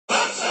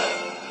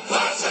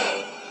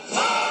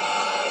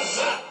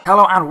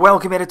Hello and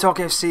welcome here to Talk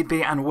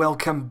FCB and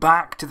welcome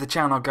back to the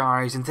channel,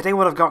 guys. And today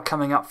what I've got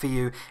coming up for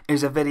you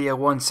is a video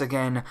once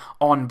again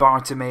on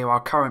Bartomeu, our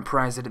current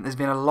president. There's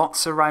been a lot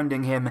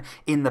surrounding him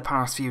in the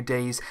past few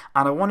days,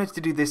 and I wanted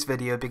to do this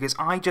video because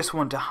I just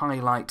want to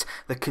highlight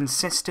the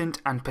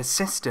consistent and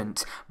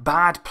persistent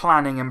bad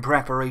planning and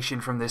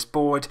preparation from this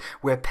board.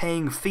 We're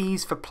paying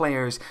fees for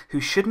players who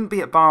shouldn't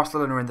be at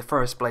Barcelona in the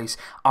first place,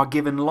 are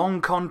given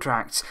long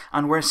contracts,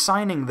 and we're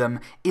signing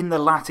them in the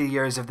latter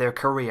years of their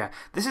career.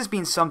 This has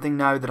been something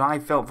now that I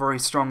felt very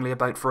strongly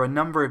about for a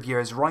number of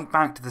years, right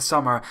back to the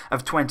summer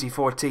of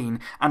 2014,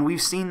 and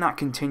we've seen that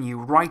continue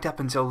right up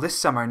until this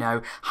summer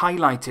now,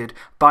 highlighted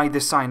by the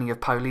signing of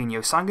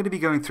Paulinho. So I'm going to be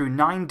going through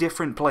 9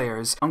 different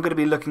players. I'm going to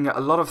be looking at a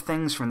lot of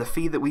things, from the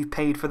fee that we've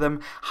paid for them,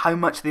 how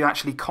much they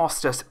actually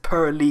cost us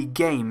per league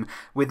game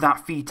with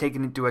that fee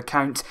taken into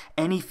account,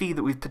 any fee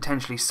that we've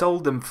potentially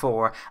sold them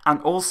for,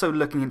 and also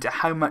looking into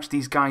how much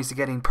these guys are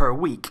getting per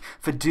week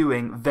for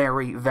doing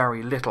very,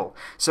 very little.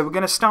 So we're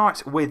going to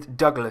start with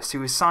Douglas,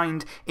 who was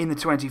signed in the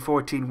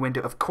 2014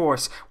 window. Of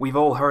course, we've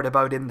all heard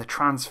about him, the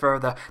transfer,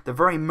 the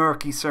very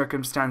murky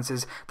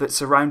circumstances that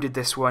surrounded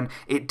this one.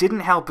 It didn't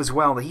help as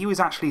well that he was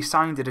actually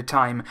signed at a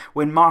time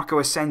when Marco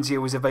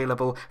Asensio was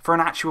available for an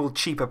actual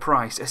cheaper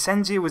price.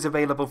 Asensio was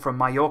available from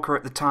Mallorca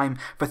at the time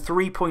for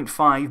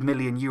 3.5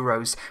 million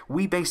euros.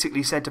 We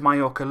basically said to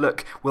Mallorca,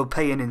 look, we'll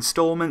pay in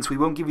installments, we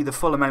won't give you the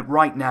full amount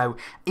right now.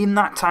 In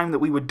that time that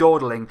we were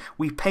dawdling,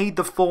 we paid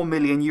the 4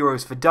 million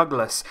euros for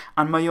Douglas,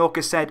 and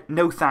Mallorca said,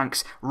 no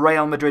thanks,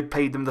 Real Madrid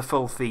paid them the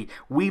full fee.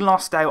 We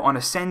lost out on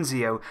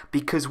Asensio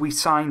because we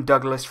signed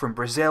Douglas from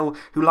Brazil,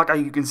 who, like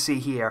you can see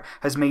here,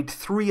 has made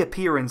 3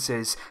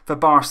 appearances for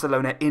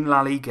Barcelona in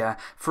La Liga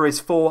for his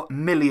 4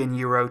 million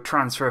euro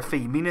transfer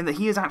fee, meaning that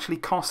he has actually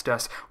cost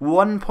us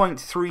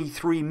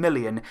 1.33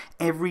 million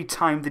every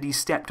time that he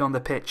stepped on the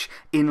pitch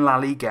in La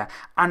Liga.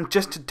 And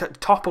just to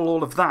topple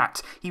all of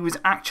that, he was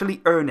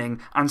actually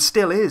earning, and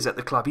still is at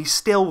the club, he's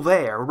still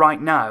there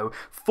right now,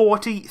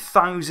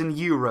 40,000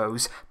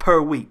 euros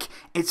per week.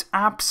 It's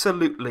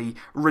absolutely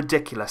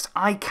ridiculous.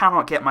 I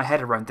cannot get my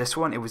head around this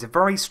one. It was a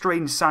very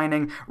strange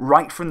signing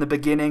right from the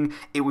beginning.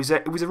 It was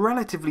a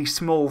relatively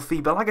small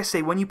fee, but like I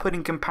say, when you put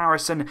in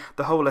comparison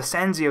the whole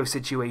Asensio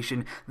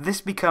situation,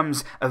 this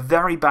becomes a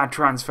very bad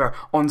transfer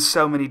on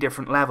so many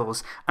different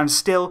levels, and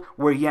still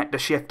we're yet to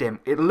shift him.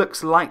 It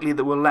looks likely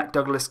that we'll let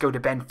Douglas go to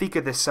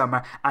Benfica this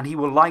summer, and he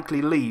will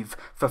likely leave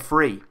for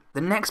free. The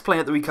next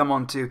player that we come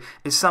on to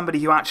is somebody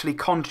who actually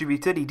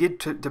contributed. He did,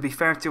 to be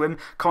fair to him,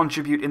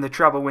 contribute in the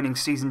treble-winning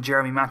season,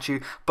 Jeremy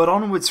Mathieu, but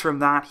onwards from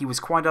that, he was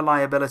quite a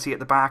liability at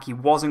the back. He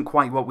wasn't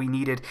quite what we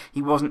needed.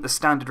 He wasn't the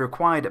standard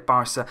required at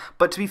Barca,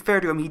 but to be fair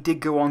to him, he did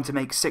go on to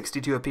make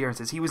 62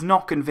 appearances. He was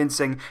not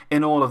convincing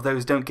in all of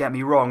those, don't get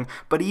me wrong,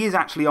 but he is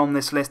actually on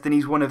this list, and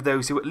he's one of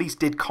those who at least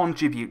did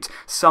contribute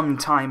some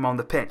time on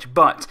the pitch.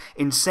 But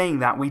in saying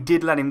that, we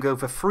did let him go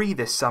for free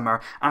this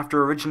summer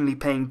after originally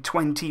paying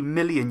 20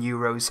 million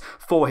euros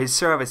for his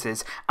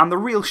services. And the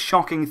real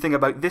shocking thing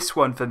about this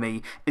one for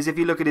me is if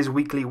you look at his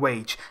weekly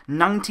wage,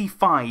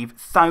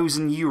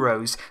 95,000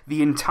 euros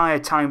the entire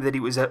time that he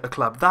was at the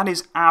club. That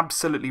is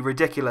absolutely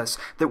ridiculous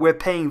that we're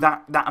paying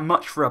that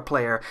much for a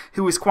player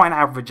who is quite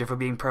average, if we're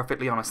being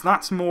perfectly honest.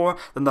 That's more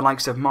than the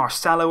likes of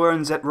Marcelo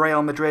earns at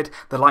Real Madrid,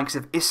 the likes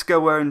of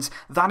Isco earns.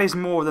 That is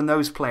more than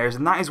those players,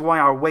 and that is why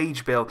our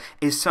wage bill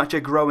is such a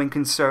growing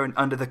concern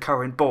under the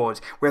current board.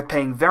 We're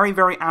paying very,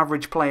 very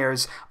average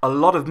players a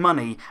lot of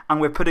money, and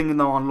we're putting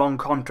them on long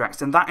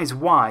contracts, and that is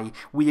why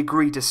we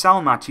agreed to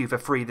sell Mathieu for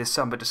free this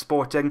summer to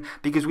Sporting,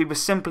 because we were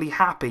simply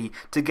happy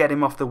to get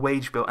him off the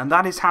wage bill, and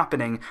that is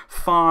happening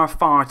far,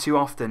 far too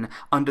often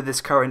under this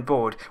current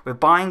board. We're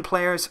buying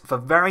players for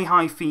very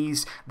high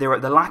fees, they're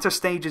at the latter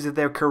stages of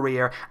their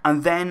career,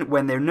 and then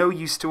when they're no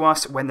use to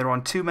us, when they're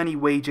on too many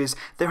wages,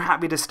 they're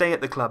happy to stay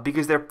at the club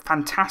because they're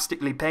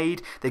fantastically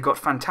paid, they've got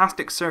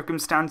fantastic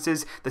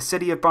circumstances, the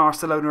city of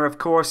Barcelona, of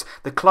course,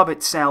 the club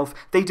itself,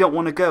 they don't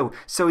want to go,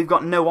 so we've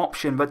got no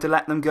option but to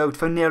let them go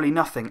for nearly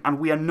nothing, and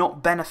we are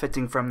not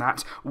benefiting from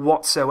that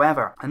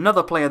whatsoever.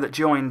 Another player that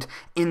joined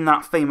in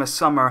that famous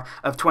summer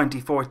of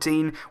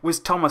 2014 was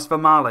Thomas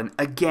Vermaelen.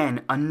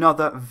 Again,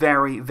 another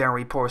very,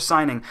 very poor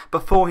signing.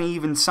 Before he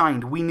even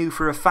signed, we knew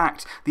for a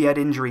fact that he had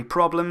injury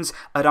problems.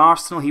 At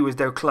Arsenal, he was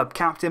their club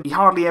captain. He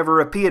hardly ever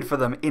appeared for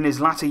them in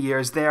his latter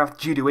years there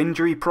due to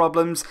injury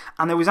problems,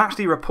 and there was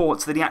actually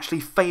reports that he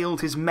actually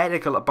failed his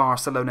medical at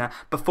Barcelona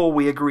before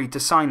we agreed to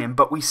sign him,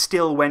 but we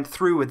still went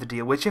through with the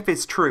deal, which, if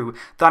it's true,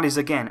 that is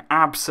again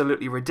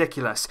absolutely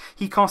ridiculous.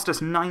 He cost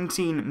us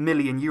 19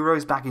 million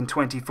euros back in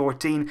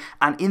 2014,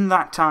 and in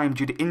that time,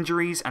 due to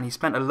injuries, and he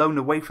spent a loan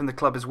away from the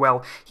club as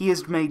well, he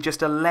has made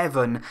just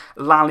 11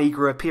 La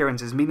Liga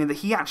appearances, meaning that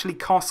he actually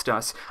cost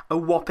us a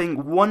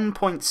whopping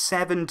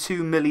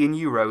 1.72 million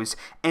euros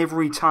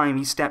every time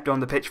he stepped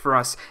on the pitch for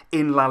us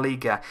in La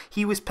Liga.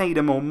 He was paid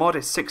a more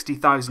modest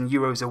 60,000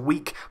 euros a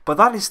week, but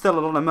that is still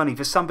a lot of money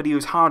for somebody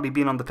who's hardly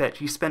been on the pitch.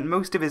 He spent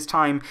most of his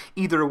time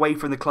either away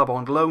from the club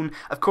on loan.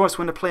 Of course, course,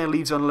 when a player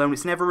leaves on loan,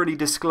 it's never really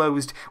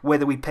disclosed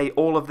whether we pay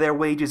all of their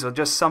wages or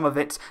just some of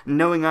it.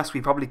 Knowing us,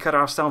 we probably cut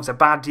ourselves a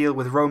bad deal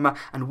with Roma,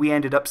 and we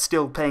ended up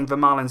still paying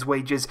Vermaelen's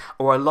wages,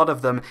 or a lot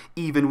of them,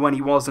 even when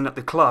he wasn't at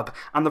the club.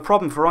 And the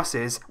problem for us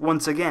is,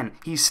 once again,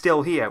 he's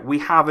still here. We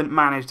haven't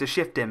managed to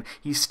shift him.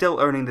 He's still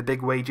earning the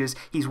big wages.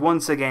 He's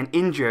once again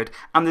injured,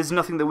 and there's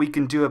nothing that we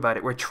can do about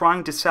it. We're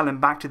trying to sell him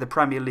back to the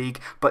Premier League,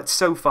 but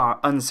so far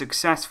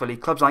unsuccessfully.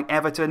 Clubs like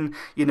Everton,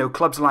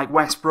 clubs like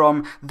West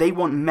Brom, they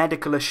want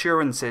medical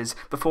assurances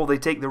before they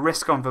take the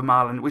risk on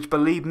Vermaelen, which,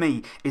 believe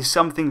me, is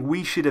something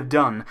we should have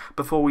done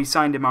before we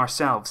signed him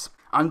ourselves.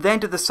 And then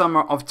to the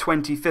summer of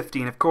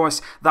 2015, of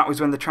course, that was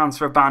when the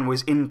transfer ban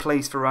was in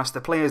place for us. The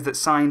players that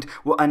signed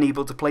were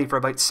unable to play for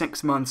about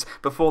 6 months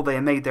before they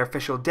made their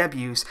official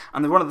debuts,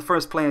 and one of the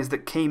first players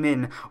that came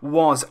in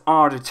was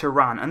Arda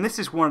Turan, and this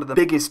is one of the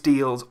biggest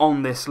deals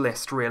on this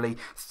list, really.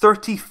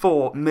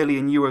 34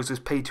 million euros was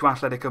paid to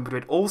Atletico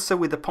Madrid, also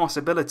with the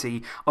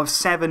possibility of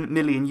 7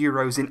 million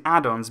euros in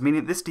add-ons,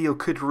 meaning this deal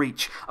could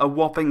reach a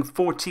whopping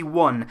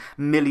 41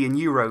 million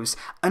euros.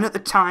 And at the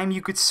time,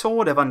 you could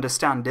sort of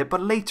understand it,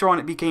 but later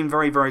on, it became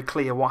very, very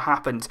clear what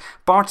happened.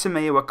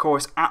 Bartomeu, of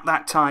course, at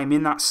that time,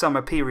 in that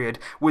summer period,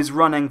 was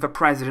running for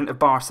president of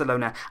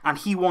Barcelona, and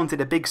he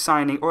wanted a big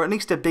signing, or at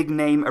least a big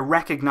name, a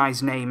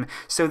recognised name,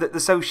 so that the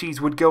Socis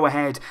would go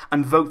ahead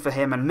and vote for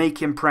him and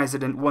make him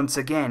president once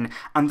again.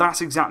 And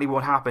that's exactly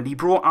what happened. He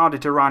brought Arda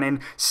Turan in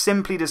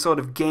simply to sort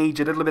of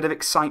gauge a little bit of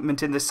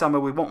excitement in the summer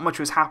with what much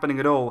was happening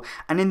at all,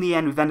 and in the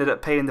end we've ended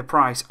up paying the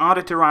price.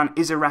 Arda Turan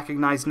is a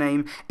recognised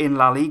name in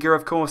La Liga,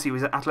 of course. He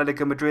was at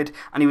Atletico Madrid,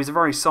 and he was a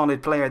very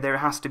solid player there, it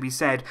has to be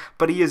said,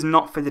 but he is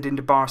not fitted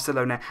into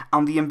Barcelona,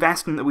 and the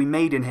investment that we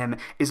made in him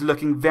is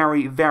looking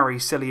very, very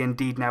silly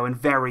indeed now, and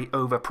very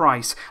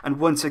overpriced. And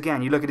once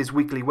again, you look at his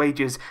weekly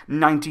wages,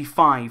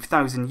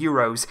 95,000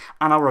 euros,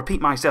 and I'll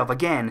repeat myself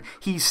again,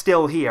 he's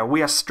still here.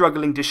 We are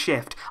struggling to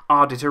shift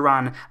Arda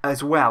Turan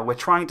as well. We're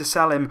trying to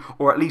sell him,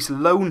 or at least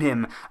loan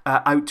him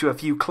out to a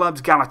few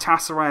clubs.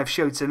 Galatasaray have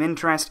showed some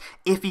interest.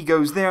 If he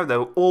goes there,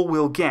 though, all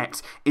we'll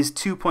get is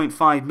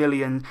 2.5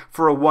 million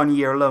for a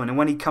 1-year loan, and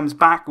when he comes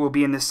back, we'll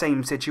be in the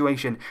same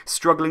situation,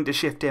 struggling to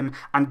shift him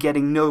and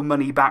getting no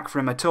money back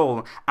from him at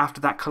all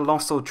after that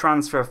colossal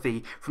transfer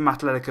fee from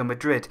Atletico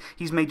Madrid.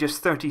 He's made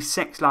just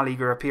 36 La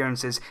Liga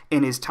appearances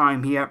in his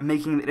time here,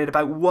 making it at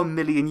about 1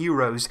 million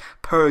euros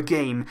per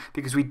game,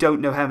 because we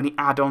don't know how many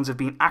add-ons have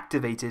been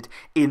activated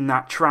in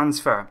that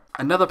transfer.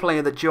 Another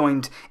player that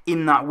joined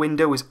in that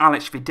window was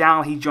Alex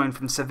Vidal. He joined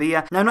from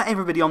Sevilla. Now, not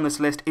everybody on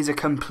this list is a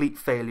complete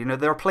failure.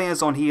 There are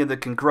players on here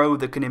that can grow,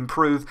 that can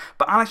improve,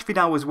 but Alex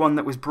Vidal was one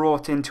that was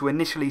brought in to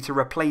initially to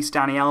replace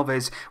Dani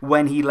Alves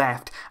when he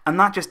left, and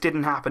that just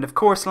didn't happen. Of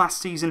course,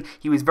 last season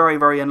he was very,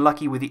 very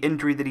unlucky with the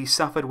injury that he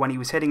suffered when he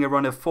was hitting a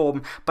run of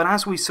form, but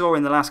as we saw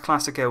in the last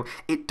Clásico,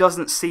 it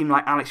doesn't seem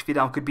like Alex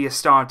Vidal could be a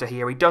starter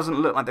here. He doesn't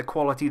look like the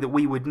quality that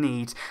we would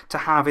need to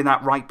have in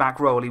that right-back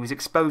role. He was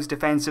exposed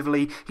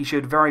defensively, he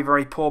showed very,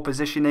 very poor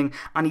positioning,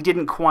 and he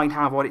didn't quite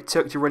have what it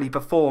took to really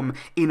perform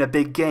in a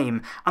big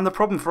game. And the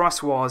problem for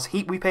us was,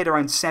 we paid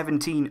around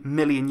 17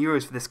 million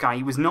euros for this guy.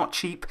 He was not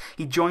cheap.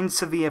 He joined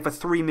Sevilla for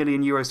 3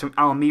 million euros from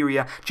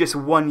Almeria just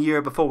 1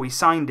 year before we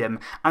signed him,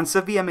 and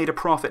Sevilla made a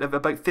profit of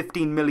about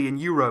 15 million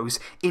euros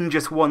in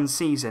just 1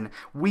 season.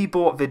 We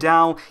bought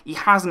Vidal. He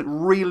hasn't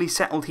really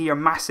settled here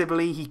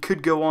massively. He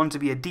could go on to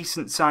be a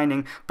decent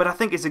signing, but I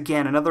think it's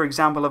again another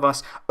example of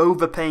us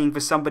overpaying for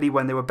somebody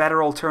when there were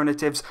better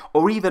alternatives,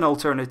 or even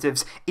alternatives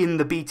in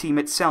the B team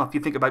itself. You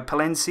think about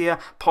Palencia,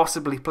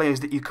 possibly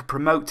players that you could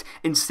promote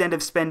instead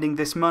of spending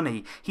this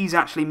money. He's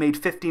actually made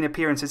 15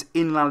 appearances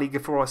in La Liga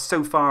for us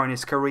so far in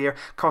his career,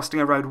 costing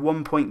around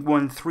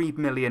 1.13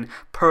 million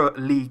per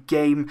league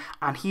game,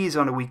 and he is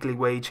on a weekly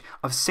wage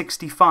of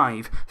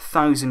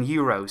 65,000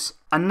 euros.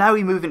 And now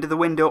we move into the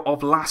window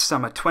of last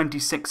summer,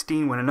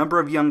 2016, when a number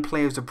of young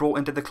players were brought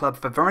into the club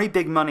for very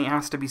big money, it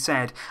has to be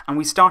said, and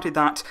we started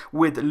that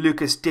with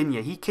Lucas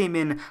Digne. He came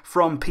in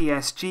from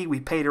PSG. We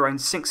paid around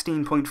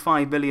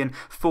 16.5 million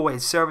for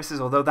his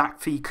services, although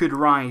that fee could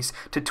rise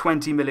to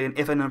 20 million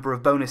if a number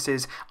of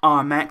bonuses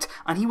are met,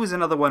 and he was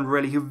another one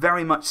really who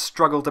very much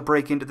struggled to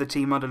break into the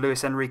team under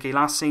Luis Enrique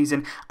last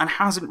season, and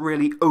hasn't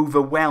really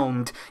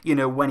overwhelmed,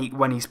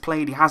 when he's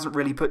played. He hasn't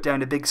really put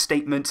down a big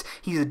statement.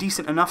 He's a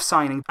decent enough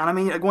signing, and I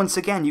mean, once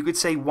again, you could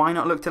say, why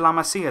not look to La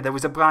Masia? There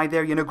was a guy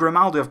there,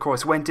 Grimaldo, of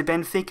course, went to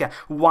Benfica.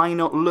 Why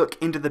not look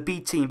into the B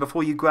team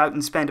before you go out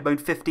and spend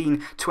about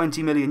 15,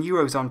 20 million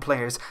euros on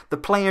players? The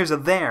players are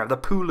there. The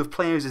pool of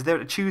players is there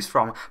to choose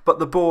from, but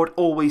the board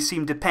always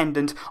seemed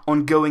dependent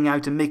on going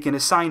out and making a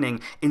signing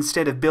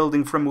instead of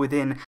building from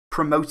within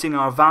promoting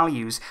our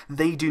values.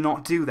 They do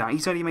not do that.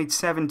 He's only made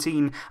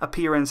 17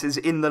 appearances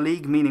in the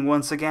league, meaning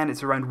once again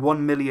it's around €1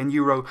 million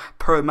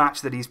per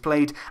match that he's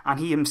played, and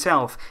he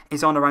himself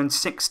is on around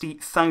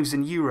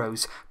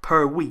 €60,000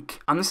 per week.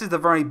 And this is the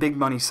very big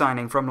money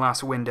signing from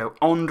last window,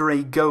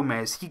 Andre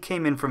Gomes. He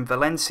came in from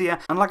Valencia,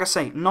 and like I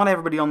say, not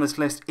everybody on this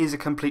list is a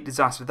complete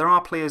disaster. There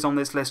are players on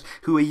this list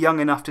who are young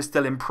enough to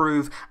still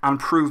improve and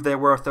prove their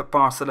worth at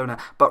Barcelona,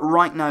 but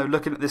right now,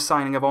 looking at the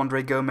signing of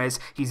Andre Gomes,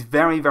 he's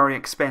very, very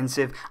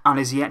expensive and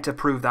is yet to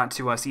prove that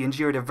to us. He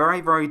endured a very,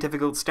 very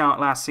difficult start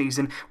last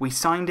season. We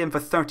signed him for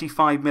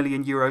 €35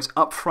 million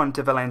up front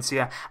to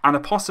Valencia, and a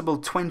possible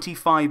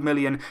 25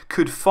 million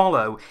could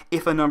follow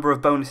if a number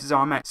of bonuses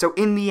are met. So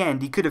in the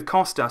end, he could have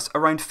cost us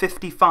around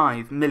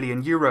 €55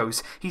 million.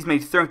 He's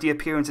made 30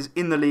 appearances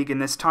in the league in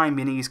this time,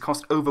 meaning he's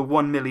cost over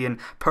 1 million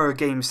per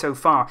game so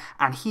far,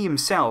 and he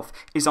himself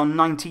is on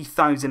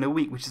 90,000 a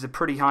week, which is a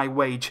pretty high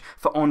wage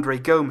for Andre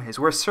Gomes.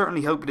 We're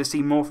certainly hoping to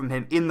see more from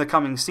him in the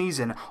coming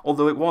season,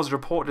 although it was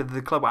reported that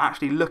the club were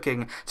actually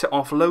looking to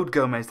offload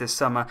Gomes this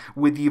summer,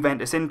 with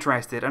Juventus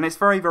interested. And it's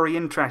very, very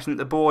interesting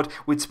that the board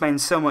would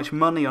spend so much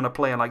money on a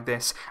player like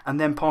this and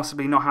then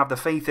possibly not have the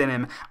faith in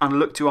him and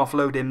look to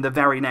offload him the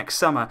very next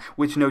summer,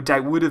 which no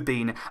doubt would have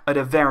been at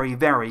a very,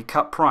 very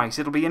cut price.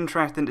 It'll be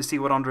interesting to see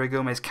what Andre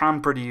Gomes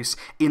can produce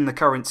in the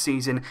current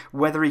season,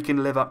 whether he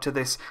can live up to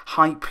this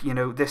hype, you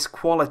know, this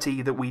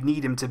quality that we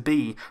need him to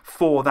be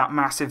for that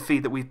massive fee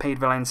that we've paid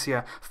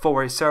Valencia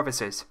for his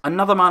services.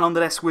 Another man on the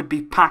list would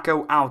be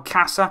Paco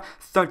Alcácer,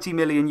 €30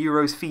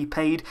 million fee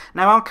paid.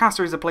 Now,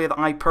 Alcácer is a player that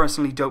I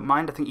personally don't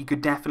mind. I think he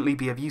could definitely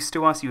be of use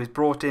to us. He was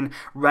brought in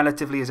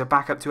relatively as a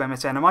backup to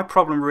MSN, and my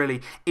problem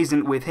really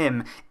isn't with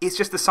him. It's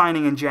just the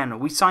signing in general.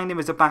 We signed him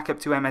as a backup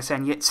to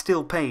MSN, yet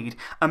still paid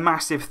a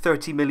massive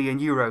 €30 million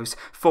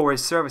for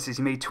his services.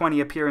 He made 20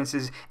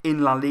 appearances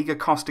in La Liga,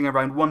 costing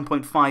around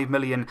 1.5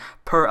 million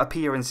per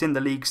appearance in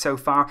the league so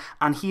far,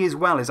 and he as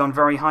well is on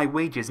very high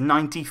wages.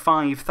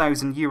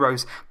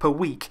 €95,000 per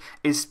week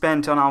is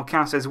spent on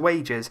Alcácer's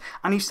wages,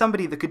 and he's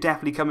somebody that could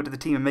definitely come into the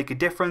team and make a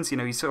difference. You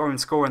know, you saw him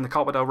score in the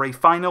Copa del Rey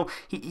final.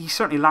 He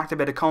certainly lacked a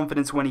bit of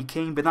confidence when he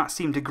came, but that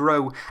seemed to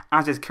grow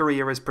as his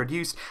career has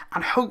produced,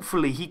 and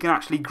hopefully he can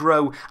actually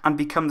grow and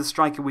become the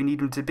striker we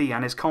need him to be,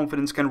 and his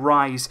confidence can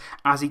rise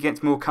as he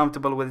gets more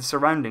comfortable with his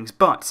surroundings.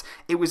 But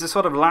it was a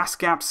sort of last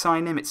gap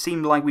signing. It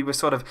seemed like we were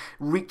sort of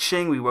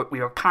reaching, we were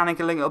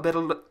panicking a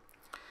little bit.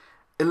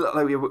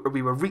 Like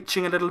we were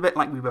reaching a little bit,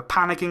 like we were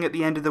panicking at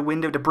the end of the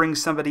window to bring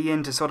somebody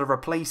in to sort of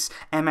replace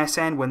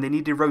MSN when they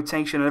needed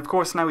rotation. And of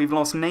course now we've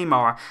lost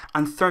Neymar,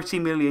 and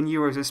 €30 million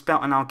was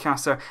spent on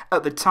Alcácer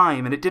at the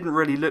time, and it didn't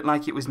really look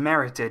like it was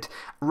merited.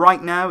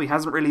 Right now he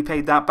hasn't really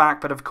paid that back,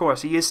 but of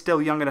course he is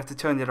still young enough to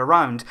turn it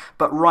around.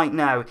 But right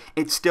now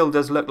it still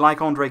does look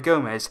like Andre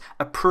Gomes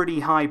a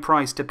pretty high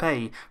price to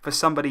pay for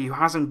somebody who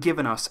hasn't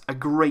given us a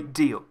great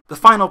deal. The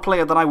final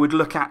player that I would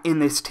look at in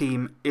this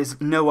team is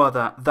no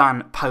other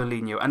than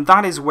Paulinho. And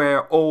that is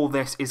where all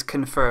this is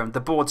confirmed. The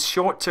board's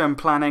short-term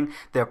planning,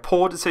 their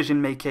poor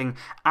decision-making,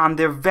 and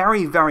their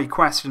very, very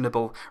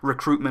questionable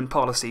recruitment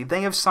policy.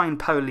 They have signed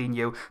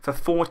Paulinho for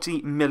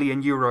 €40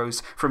 million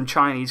from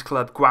Chinese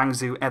club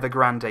Guangzhou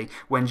Evergrande,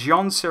 when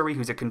Jean Suri,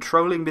 who's a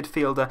controlling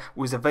midfielder,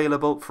 was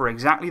available for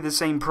exactly the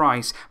same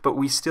price, but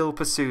we still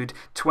pursued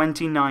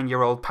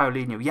 29-year-old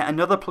Paulinho. Yet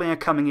another player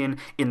coming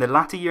in the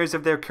latter years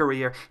of their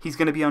career. He's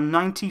going to be on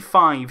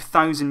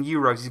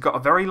 €95,000. He's got a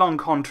very long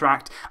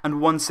contract, and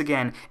once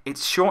again,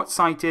 it's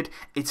short-sighted,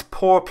 it's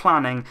poor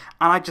planning,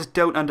 and I just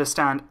don't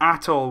understand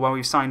at all why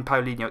we've signed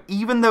Paulinho.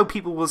 Even though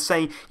people will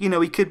say, you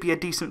know, he could be a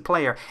decent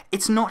player,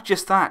 it's not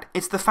just that.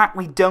 It's the fact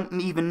we don't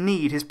even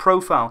need his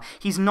profile.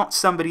 He's not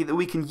somebody that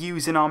we can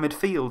use in our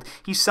midfield.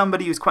 He's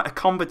somebody who's quite a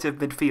combative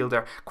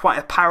midfielder, quite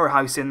a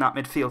powerhouse in that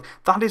midfield.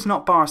 That is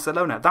not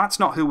Barcelona. That's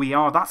not who we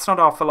are. That's not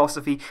our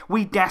philosophy.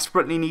 We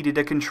desperately needed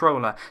a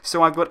controller.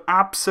 So I've got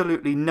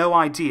absolutely no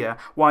idea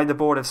why the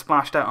board have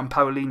splashed out on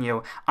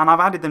Paulinho, and I've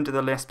added them to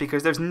the list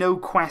because there's no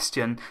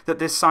question that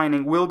this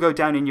signing will go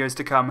down in years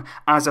to come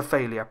as a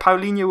failure.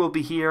 Paulinho will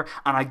be here,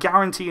 and I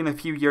guarantee in a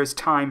few years'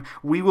 time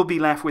we will be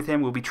left with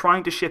him. We'll be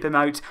trying to ship him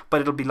out,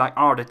 but it'll be like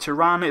Arda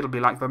Turan, it'll be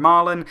like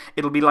Vermaelen,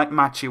 it'll be like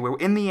Mathieu, where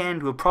in the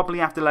end we'll probably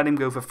have to let him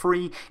go for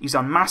free. He's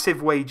on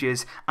massive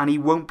wages, and he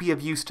won't be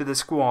of use to the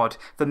squad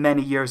for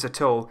many years at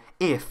all,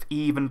 if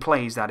he even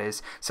plays, that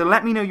is. So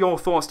let me know your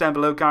thoughts down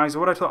below, guys.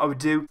 What I thought I would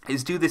do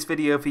is do this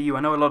video for you.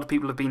 I know a lot of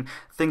people have been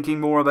thinking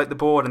more about the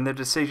board and their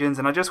decisions,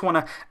 and I just want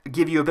to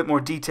give you a bit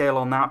more detail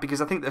on that,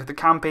 because I think that the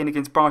campaign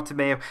against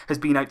Bartomeu has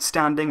been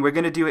outstanding. We're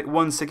going to do it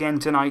once again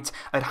tonight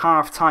at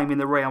half-time in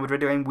the Real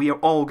Madrid game. We are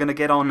all going to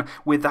get on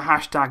with the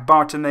hashtag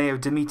Bartomeu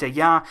Dimite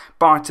Ya,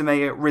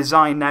 Bartomeu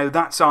resign now.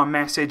 That's our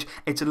message.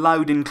 It's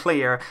loud and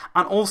clear.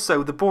 And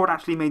also, the board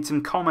actually made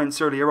some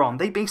comments earlier on.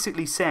 They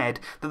basically said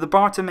that the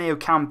Bartomeu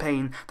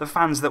campaign, the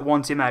fans that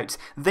want him out,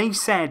 they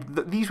said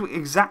that these were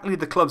exactly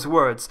the club's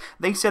words.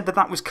 They said that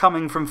that was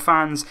coming from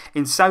fans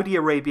in Saudi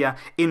Arabia,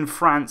 in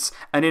France,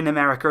 and in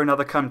America. America and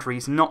other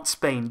countries, not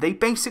Spain. They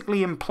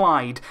basically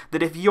implied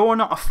that if you're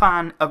not a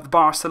fan of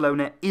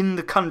Barcelona in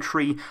the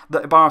country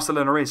that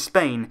Barcelona is,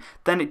 Spain,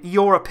 then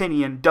your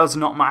opinion does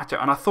not matter.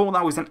 And I thought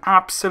that was an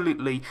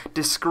absolutely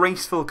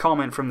disgraceful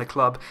comment from the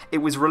club. It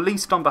was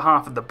released on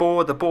behalf of the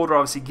board. The board are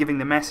obviously giving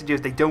the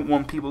messages. They don't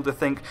want people to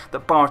think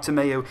that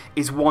Bartomeu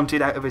is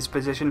wanted out of his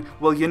position.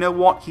 Well, you know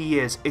what? He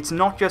is. It's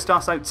not just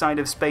us outside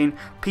of Spain.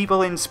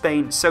 People in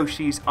Spain,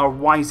 socios, are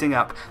wising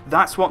up.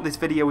 That's what this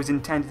video is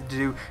intended to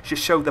do, to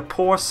show the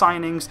poor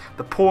signings,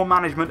 the poor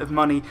management of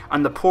money,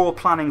 and the poor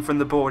planning from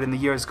the board in the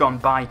years gone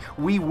by.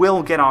 We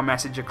will get our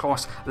message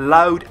across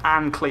loud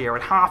and clear.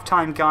 At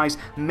halftime, guys,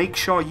 make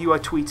sure you are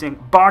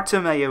tweeting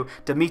Bartomeu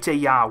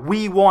demite ya.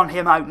 We want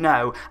him out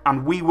now,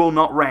 and we will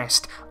not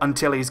rest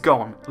until he's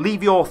gone.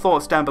 Leave your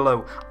thoughts down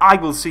below. I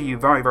will see you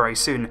very, very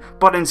soon.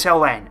 But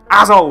until then,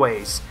 as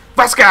always,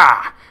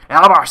 Vasca!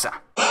 El Barça!